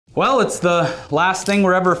Well, it's the last thing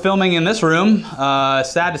we're ever filming in this room.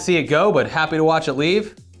 Sad to see it go, but happy to watch it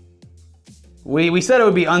leave. We said it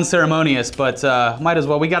would be unceremonious, but might as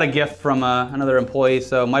well. We got a gift from another employee,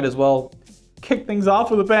 so might as well kick things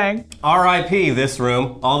off with a bang. R.I.P. this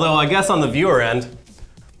room, although I guess on the viewer end,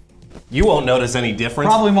 you won't notice any difference.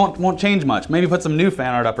 Probably won't change much. Maybe put some new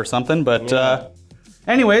fan art up or something, but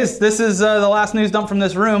anyways, this is the last news dump from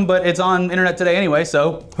this room, but it's on internet today anyway,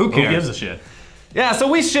 so who cares? Who gives a shit? Yeah,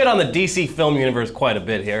 so we shit on the DC film universe quite a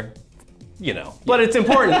bit here. You know, but it's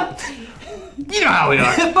important. You know how we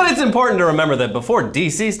are. But it's important to remember that before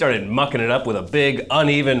DC started mucking it up with a big,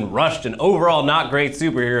 uneven, rushed, and overall not great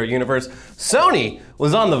superhero universe, Sony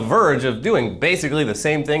was on the verge of doing basically the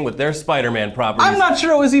same thing with their Spider-Man properties. I'm not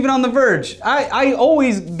sure it was even on the verge. I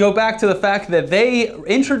always go back to the fact that they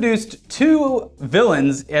introduced two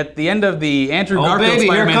villains at the end of the Andrew Garfield baby,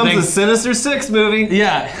 Spider-Man here comes thing. the Sinister Six movie.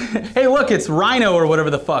 Yeah. Hey, look, it's Rhino or whatever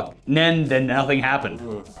the fuck. Then nothing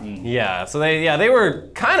happened. Yeah, so they were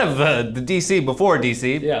kind of the DC before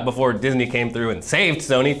DC, before Disney came through and saved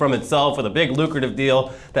Sony from itself with a big lucrative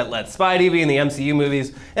deal that let Spidey be in the MCU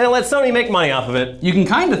movies, and it let Sony make money off of it. You can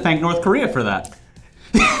kind of thank North Korea for that.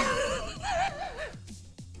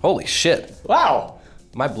 Holy shit. Wow.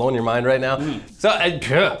 Am I blowing your mind right now?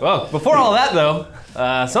 So, before all that though,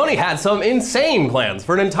 Sony had some insane plans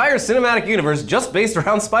for an entire cinematic universe just based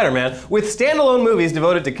around Spider-Man, with standalone movies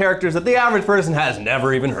devoted to characters that the average person has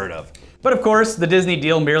never even heard of. But of course, the Disney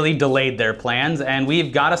deal merely delayed their plans, and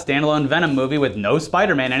we've got a standalone Venom movie with no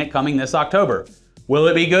Spider-Man in it coming this October. Will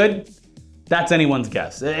it be good? That's anyone's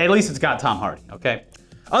guess. At least it's got Tom Hardy, okay?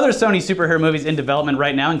 Other Sony superhero movies in development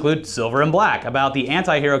right now include Silver and Black, about the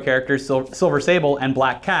anti-hero characters Silver Sable and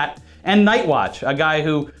Black Cat, and Nightwatch, a guy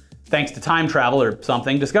who, thanks to time travel or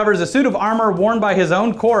something, discovers a suit of armor worn by his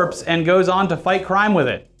own corpse and goes on to fight crime with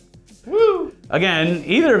it. Woo! Again,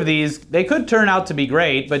 either of these, they could turn out to be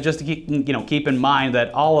great, but just to keep in mind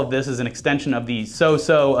that all of this is an extension of the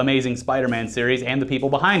so-so amazing Spider-Man series and the people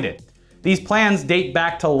behind it. These plans date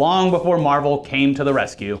back to long before Marvel came to the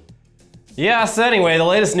rescue. Yeah, so anyway, the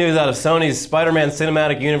latest news out of Sony's Spider-Man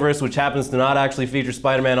cinematic universe, which happens to not actually feature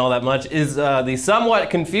Spider-Man all that much, is the somewhat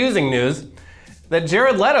confusing news that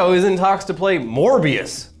Jared Leto is in talks to play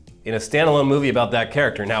Morbius in a standalone movie about that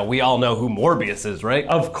character. Now, we all know who Morbius is, right?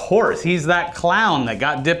 Of course, he's that clown that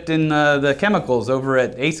got dipped in the chemicals over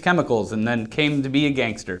at Ace Chemicals and then came to be a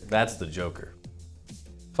gangster. That's the Joker.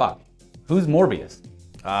 Fuck. Who's Morbius?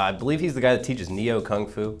 I believe he's the guy that teaches Neo Kung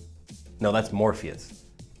Fu. No, that's Morpheus.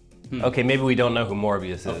 Okay, maybe we don't know who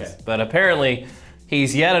Morbius is. But apparently,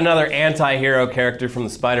 he's yet another anti-hero character from the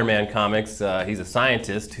Spider-Man comics. He's a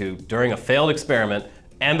scientist who, during a failed experiment,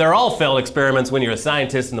 and they're all failed experiments when you're a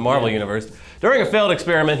scientist in the Marvel universe, during a failed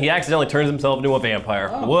experiment, he accidentally turns himself into a vampire.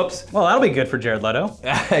 Whoops. Well, that'll be good for Jared Leto.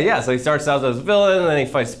 Yeah, so he starts out as a villain, and then he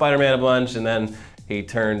fights Spider-Man a bunch, and then he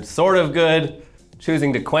turned sort of good,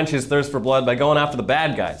 choosing to quench his thirst for blood by going after the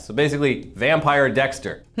bad guys. So basically, Vampire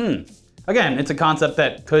Dexter. Again, it's a concept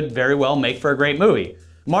that could very well make for a great movie.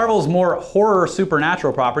 Marvel's more horror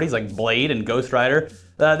supernatural properties like Blade and Ghost Rider,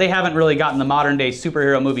 they haven't really gotten the modern day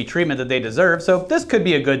superhero movie treatment that they deserve, so this could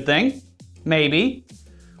be a good thing. Maybe.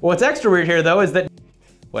 What's extra weird here though is that,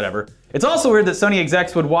 whatever. It's also weird that Sony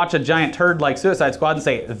execs would watch a giant turd like Suicide Squad and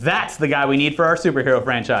say, that's the guy we need for our superhero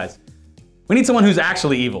franchise. We need someone who's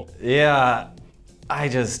actually evil. Yeah, I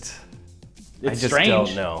just strange.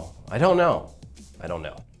 don't know. I don't know.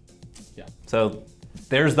 Yeah. So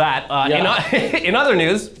there's that. In other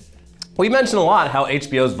news, we mention a lot how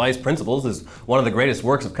HBO's Vice Principals is one of the greatest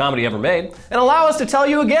works of comedy ever made, and allow us to tell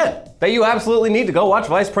you again that you absolutely need to go watch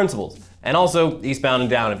Vice Principals. And also Eastbound and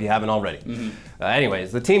Down if you haven't already.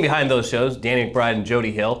 Anyways, the team behind those shows, Danny McBride and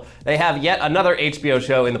Jody Hill, they have yet another HBO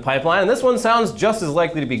show in the pipeline, and this one sounds just as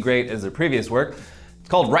likely to be great as their previous work. It's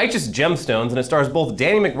called Righteous Gemstones, and it stars both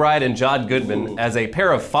Danny McBride and John Goodman as a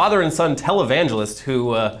pair of father and son televangelists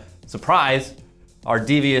who, surprise, are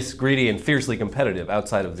devious, greedy, and fiercely competitive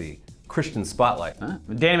outside of the Christian spotlight.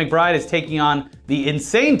 Danny McBride is taking on the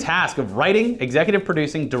insane task of writing, executive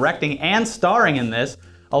producing, directing, and starring in this,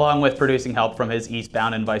 along with producing help from his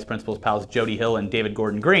Eastbound and Vice Principals pals Jody Hill and David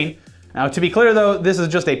Gordon Green. Now, to be clear though, this is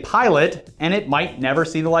just a pilot, and it might never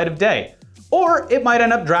see the light of day. Or it might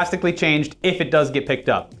end up drastically changed if it does get picked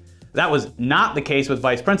up. That was not the case with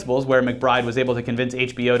Vice Principals, where McBride was able to convince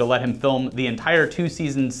HBO to let him film the entire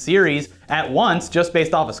 2-season series at once just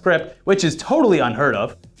based off a script, which is totally unheard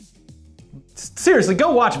of. Seriously,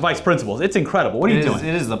 go watch Vice Principals. It's incredible. What are you doing?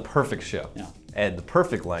 It is the perfect show. Yeah. And the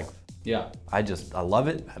perfect length. Yeah. I love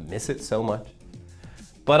it. I miss it so much.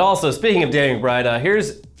 But also, speaking of Danny McBride,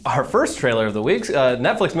 here's Our first trailer of the week's a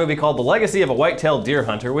Netflix movie called The Legacy of a Whitetail Deer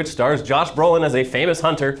Hunter, which stars Josh Brolin as a famous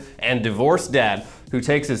hunter and divorced dad who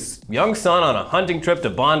takes his young son on a hunting trip to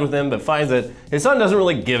bond with him, but finds that his son doesn't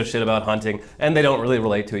really give a shit about hunting, and they don't really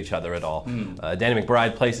relate to each other at all. Danny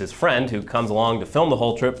McBride plays his friend who comes along to film the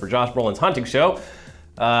whole trip for Josh Brolin's hunting show.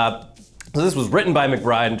 So this was written by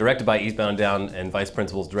McBride and directed by Eastbound and Down and Vice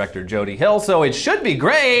Principals director Jody Hill, so it should be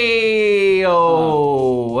great.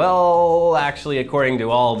 Oh, well, actually, according to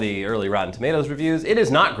all the early Rotten Tomatoes reviews, it is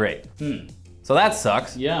not great. So that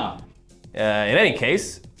sucks. Yeah. In any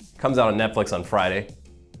case, comes out on Netflix on Friday.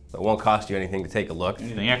 So it won't cost you anything to take a look.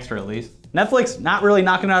 Anything extra, at least. Netflix not really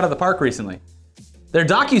knocking it out of the park recently. Their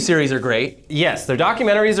docu-series are great. Yes, their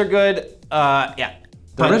documentaries are good. Yeah.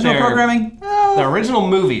 The original programming? The original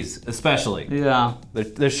movies, especially. Yeah.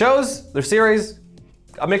 Their shows, their series,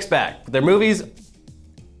 a mixed bag. But their movies,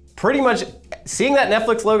 pretty much, seeing that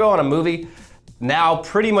Netflix logo on a movie now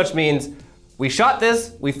pretty much means we shot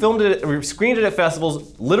this, we filmed it, we screened it at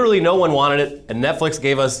festivals, literally no one wanted it, and Netflix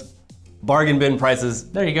gave us bargain bin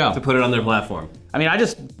prices there you go. to put it on their platform. I mean, I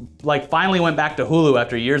just finally went back to Hulu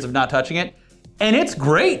after years of not touching it, and it's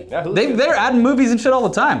great. Yeah, they're adding movies and shit all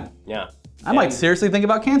the time. Yeah. I might seriously think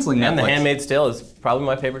about canceling Netflix. And The Handmaid's Tale is probably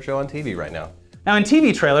my favorite show on TV right now. Now in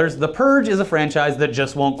TV trailers, The Purge is a franchise that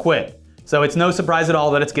just won't quit. So it's no surprise at all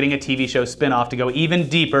that it's getting a TV show spin-off to go even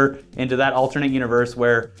deeper into that alternate universe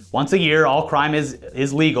where once a year all crime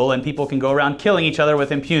is legal and people can go around killing each other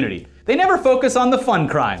with impunity. They never focus on the fun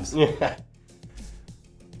crimes.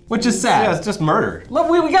 Which is sad. Yeah, it's just murder. Look,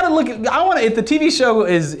 we gotta look at, if the TV show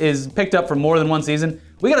is picked up for more than one season,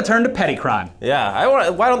 we gotta turn to petty crime. Yeah,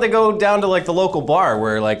 why don't they go down to like the local bar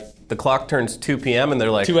where like the clock turns 2 p.m. and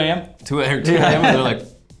they're like 2 a.m.? 2 a.m. and they're like,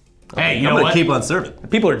 hey, you I'm know gonna what? keep on serving.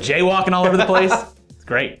 People are jaywalking all over the place. It's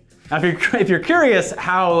great. Now, if you're curious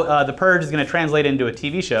how The Purge is gonna translate into a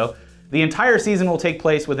TV show, the entire season will take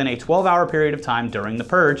place within a 12-hour period of time during The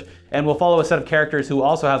Purge, and will follow a set of characters who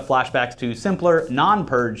also have flashbacks to simpler,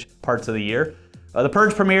 non-Purge parts of the year. The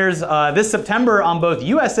Purge premieres this September on both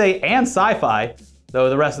USA and Sci-Fi, though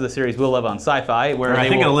the rest of the series will live on Sci-Fi. Where I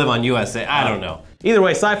think it'll live on USA, I don't know. Either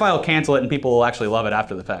way, Sci-Fi will cancel it and people will actually love it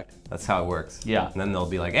after the fact. That's how it works. Yeah. And then they'll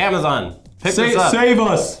be like, Amazon, pick this up. Save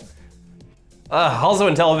us! Also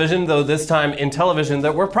in television, though this time in television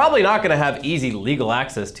that we're probably not gonna have easy legal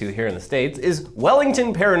access to here in the States, is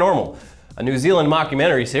Wellington Paranormal, a New Zealand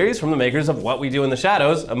mockumentary series from the makers of What We Do in the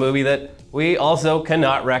Shadows, a movie that we also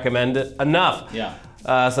cannot recommend enough. Yeah.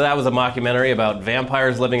 So that was a mockumentary about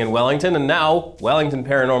vampires living in Wellington, and now Wellington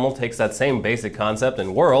Paranormal takes that same basic concept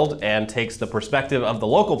and world and takes the perspective of the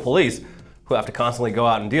local police who have to constantly go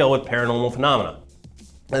out and deal with paranormal phenomena.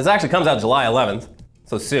 And this actually comes out July 11th,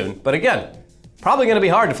 so soon, but again, probably gonna be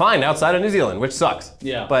hard to find outside of New Zealand, which sucks.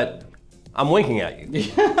 Yeah. But I'm winking at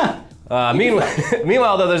you.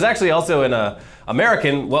 Meanwhile, though, there's actually also an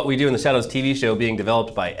American What We Do in the Shadows TV show being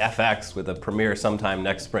developed by FX with a premiere sometime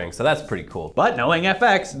next spring, so that's pretty cool. But knowing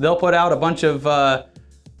FX, they'll put out a bunch of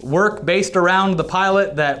work based around the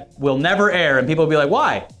pilot that will never air, and people will be like,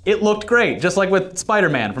 why? It looked great, just like with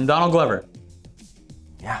Spider-Man from Donald Glover.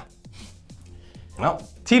 Yeah. Well,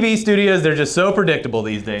 TV studios, they're just so predictable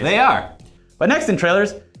these days. they are. But next in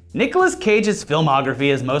trailers, Nicolas Cage's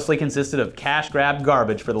filmography has mostly consisted of cash grab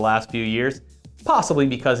garbage for the last few years, possibly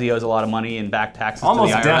because he owes a lot of money in back taxes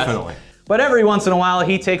Almost to the IRS. definitely. But every once in a while,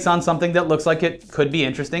 he takes on something that looks like it could be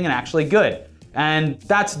interesting and actually good. And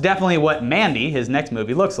that's definitely what Mandy, his next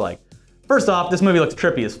movie, looks like. First off, this movie looks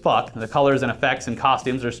trippy as fuck. The colors and effects and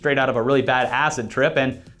costumes are straight out of a really bad acid trip,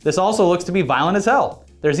 and this also looks to be violent as hell.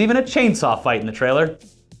 There's even a chainsaw fight in the trailer,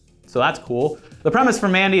 so that's cool. The premise for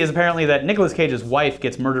Mandy is apparently that Nicolas Cage's wife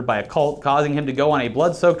gets murdered by a cult, causing him to go on a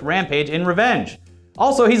blood-soaked rampage in revenge.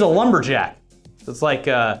 Also, he's a lumberjack. So it's like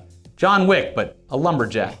John Wick, but a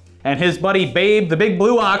lumberjack. And his buddy Babe, the big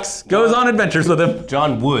blue ox, goes on adventures with him.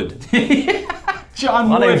 John Wood. John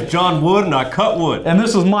My Wood. name's John Wood and I cut wood. And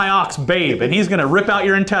this is my ox Babe, and he's gonna rip out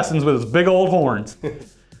your intestines with his big old horns.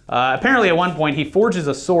 Apparently at one point he forges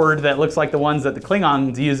a sword that looks like the ones that the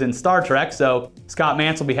Klingons use in Star Trek, so Scott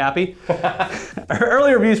Mantz will be happy.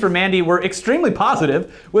 Early reviews for Mandy were extremely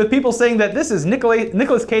positive, with people saying that this is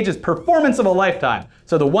Nicolas Cage's performance of a lifetime.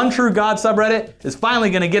 So the One True God subreddit is finally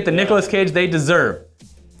gonna get the Nicolas Cage they deserve.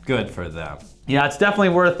 Good for them. Yeah, it's definitely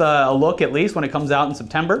worth a look at least when it comes out in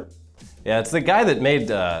September. Yeah, it's the guy that made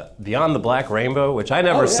Beyond the Black Rainbow, which I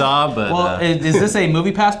never saw, but... Well, is this a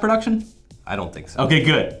Movie Pass production? I don't think so. Okay,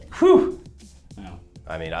 good. Whew.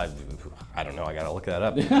 I mean, I don't know, I gotta look that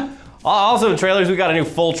up. Also in trailers, we got a new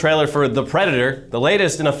full trailer for The Predator, the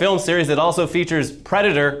latest in a film series that also features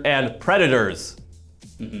Predator and Predators.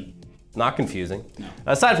 Not confusing. No.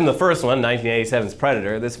 Aside from the first one, 1987's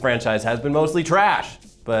Predator, this franchise has been mostly trash.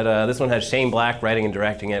 But this one has Shane Black writing and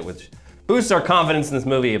directing it, which boosts our confidence in this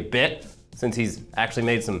movie a bit, since he's actually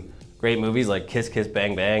made some great movies like Kiss Kiss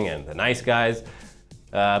Bang Bang and The Nice Guys.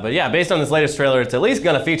 But yeah, based on this latest trailer, it's at least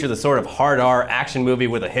gonna feature the sort of hard R action movie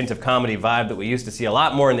with a hint of comedy vibe that we used to see a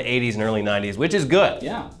lot more in the 80s and early 90s, which is good.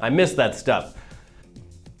 Yeah. I miss that stuff.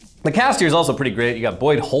 The cast here is also pretty great. You got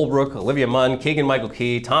Boyd Holbrook, Olivia Munn, Keegan-Michael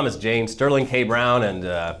Key, Thomas Jane, Sterling K. Brown,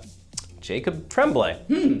 and Jacob Tremblay.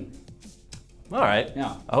 All right.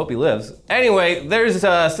 Yeah. I hope he lives. Anyway, there's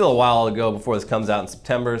still a while to go before this comes out in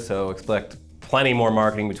September, so expect plenty more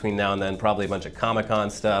marketing between now and then, probably a bunch of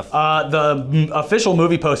Comic-Con stuff. The official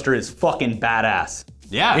movie poster is fucking badass.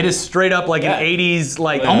 Yeah. It is straight up like an 80s,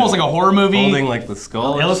 like almost like a horror movie. Holding like the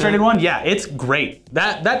skull. Illustrated one? Yeah, it's great.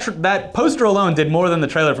 That poster alone did more than the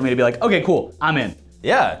trailer for me to be like, okay, cool, I'm in.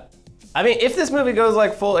 Yeah. I mean, if this movie goes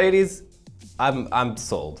like full 80s, I'm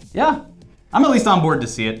sold. Yeah. I'm at least on board to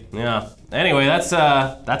see it. Yeah. Anyway, that's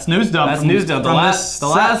news dump. That's news dump. The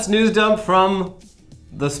last news dump from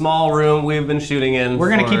the small room we've been shooting in. We're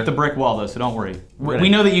gonna keep the brick wall though, so don't worry. We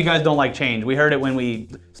know that you guys don't like change. We heard it when we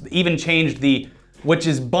even changed which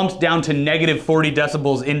is bumped down to negative 40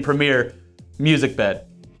 decibels in Premiere, music bed.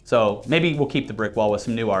 So maybe we'll keep the brick wall with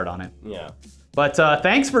some new art on it. Yeah. But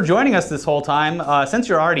thanks for joining us this whole time. Since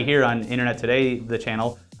you're already here on Internet Today, the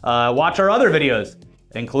channel, watch our other videos,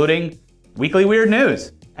 including Weekly Weird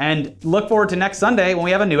News. And look forward to next Sunday when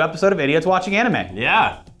we have a new episode of Idiots Watching Anime.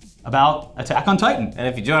 Yeah. About Attack on Titan. And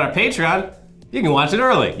if you join our Patreon, you can watch it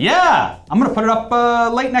early. Yeah! I'm gonna put it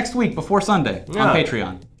up late next week before Sunday on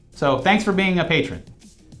Patreon. So thanks for being a patron.